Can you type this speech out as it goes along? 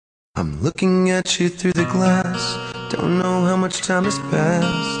I'm looking at you through the glass. Don't know how much time has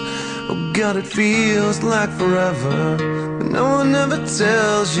passed. Oh God, it feels like forever, but no one ever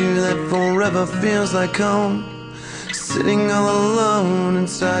tells you that forever feels like home. Sitting all alone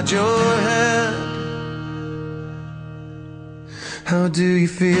inside your head. How do you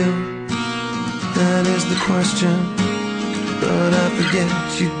feel? That is the question. But I forget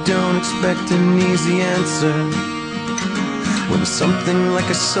you don't expect an easy answer. When something like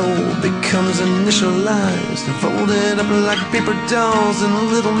a soul becomes initialized and folded up like paper dolls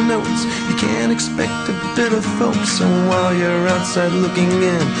and little notes, you can't expect a bit of hope. So while you're outside looking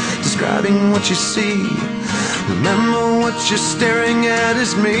in, describing what you see, remember what you're staring at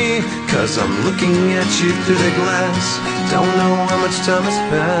is me. 'Cause I'm looking at you through the glass. Don't know how much time has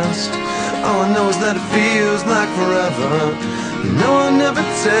passed. All I know is that it feels like forever. No one ever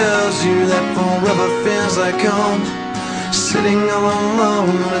tells you that forever feels like home. Sitting all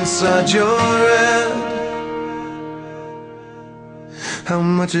alone inside your head. How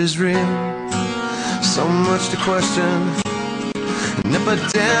much is real? So much to question. An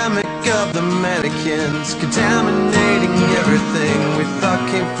epidemic of the mannequins, contaminating everything we thought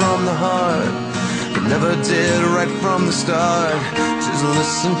came from the heart, but never did right from the start. Just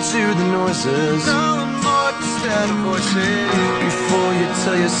listen to the noises, instead of voices, before you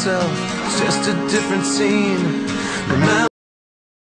tell yourself it's just a different scene. Remember